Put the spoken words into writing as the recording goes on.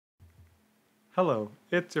Hello,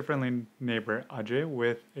 it's your friendly neighbor Ajay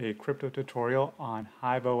with a crypto tutorial on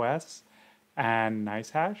HiveOS and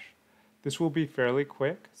NiceHash. This will be fairly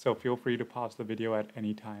quick, so feel free to pause the video at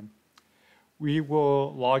any time. We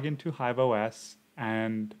will log into HiveOS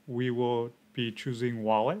and we will be choosing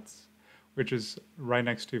wallets, which is right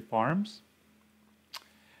next to farms.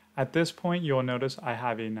 At this point, you'll notice I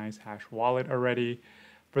have a NiceHash wallet already.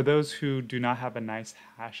 For those who do not have a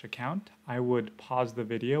NiceHash account, I would pause the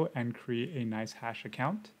video and create a NiceHash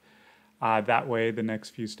account. That way, the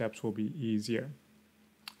next few steps will be easier.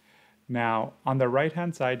 Now, on the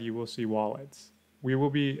right-hand side, you will see wallets. We will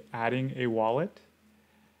be adding a wallet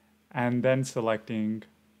and then selecting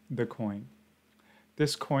the coin.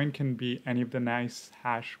 This coin can be any of the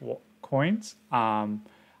NiceHash coins. I'm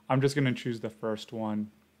just going to choose the first one.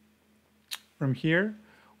 From here,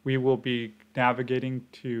 we will be navigating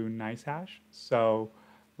to NiceHash. So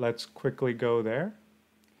let's quickly go there.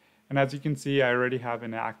 And as you can see, I already have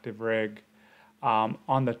an active rig.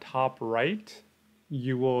 On the top right,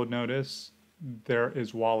 you will notice there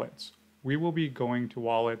is wallets. We will be going to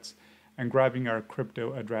wallets and grabbing our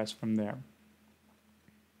crypto address from there.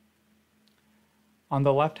 On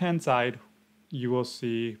the left-hand side, you will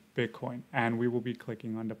see Bitcoin, and we will be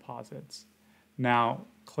clicking on deposits. Now,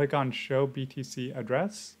 click on Show BTC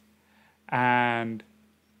Address and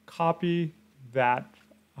copy that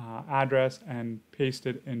address and paste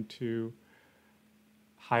it into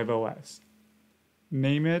HiveOS.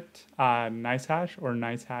 Name it NiceHash or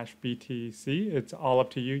NiceHash BTC. It's all up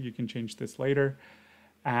to you. You can change this later.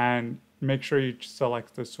 And make sure you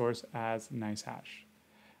select the source as NiceHash.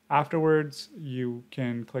 Afterwards, you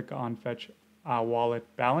can click on Fetch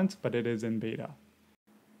Wallet Balance, but it is in beta.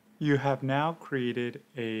 You have now created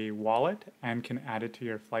a wallet and can add it to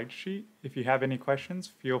your flight sheet. If you have any questions,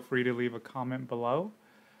 feel free to leave a comment below.